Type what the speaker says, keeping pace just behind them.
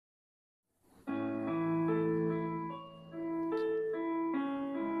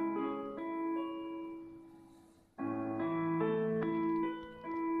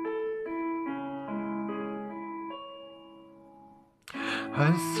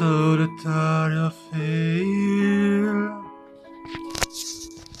I saw the tide of fear,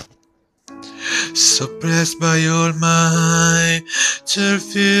 suppressed by all my to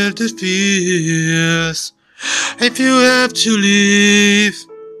feel the fears. If you have to leave,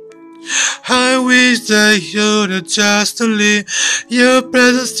 I wish that you'd just leave. Your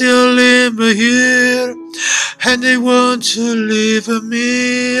presence still linger here, and they want to leave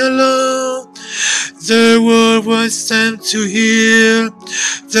me alone. The world wants them to hear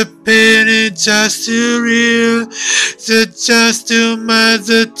the pain is just too real. The just too much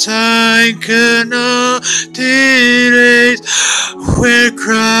the time cannot erase. We'll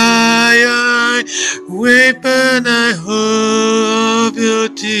cry, I weep and I hope your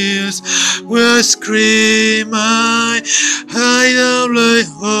tears will scream. I don't like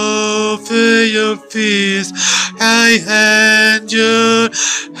hope for your fears. I hand your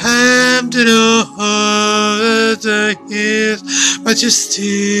hand to the heart of the years, but you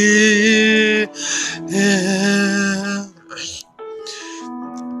still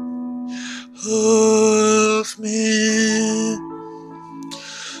of me.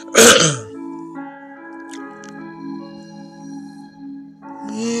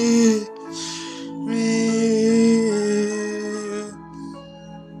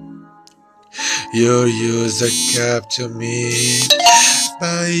 Your use a cap to me,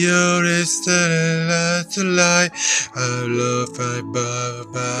 by your is the light. I love I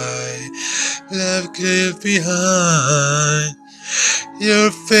bye, left left behind.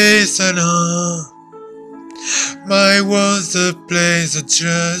 Your face and all. My was the place of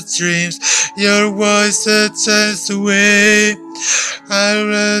just dreams. Your voice that turns away. I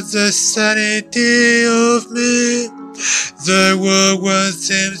read the sanity of me. The world won't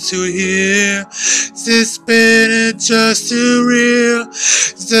seem to hear. This pain is just too real.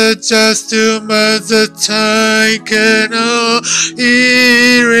 The just too much the time cannot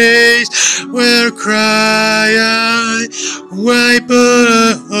erase. We'll cry, I wipe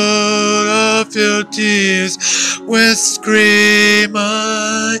all of your tears. We'll scream,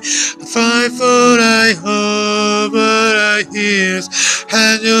 I fight for I hope but I hears.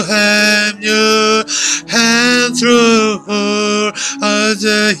 And your hand through all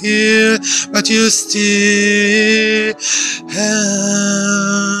the years, but you still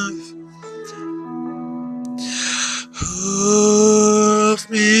have of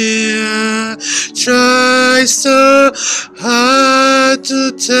me. I try so hard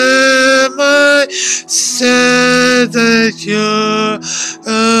to tell myself that you're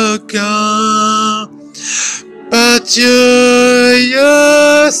gone, but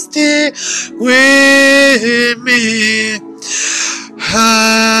you're still with me.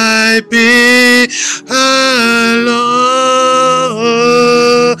 I be alone,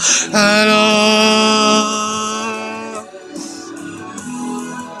 alone.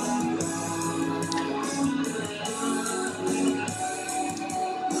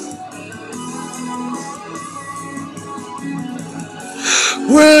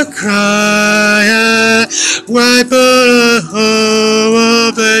 We'll cry, wipe all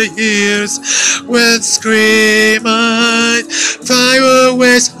over years. We'll scream, I find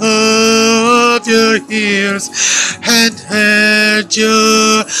always of your ears, and held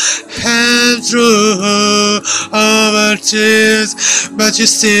your hand through our tears, but you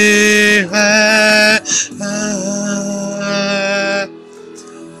still have